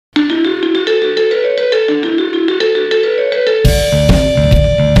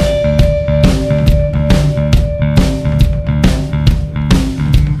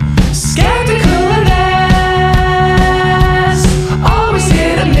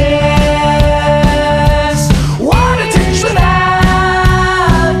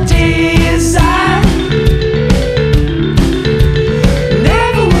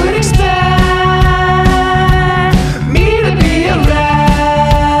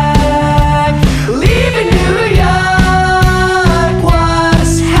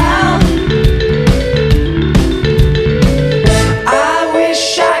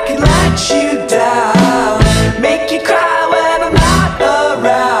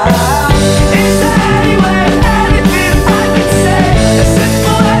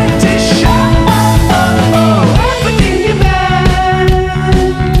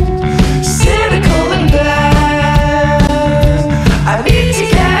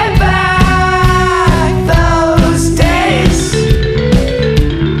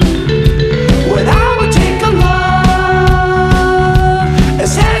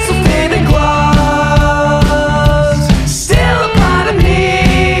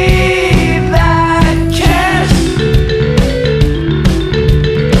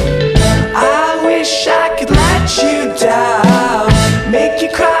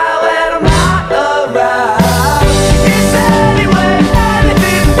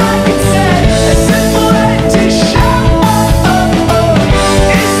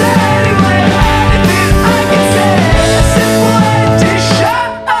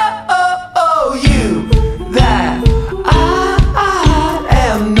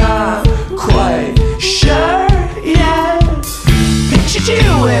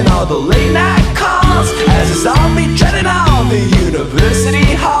All the late night calls as a zombie treading on the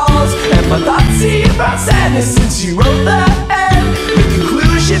university halls. And my thoughts see about sadness since you wrote the end. The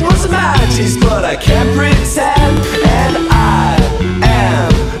conclusion was a masterpiece, but I can't pretend.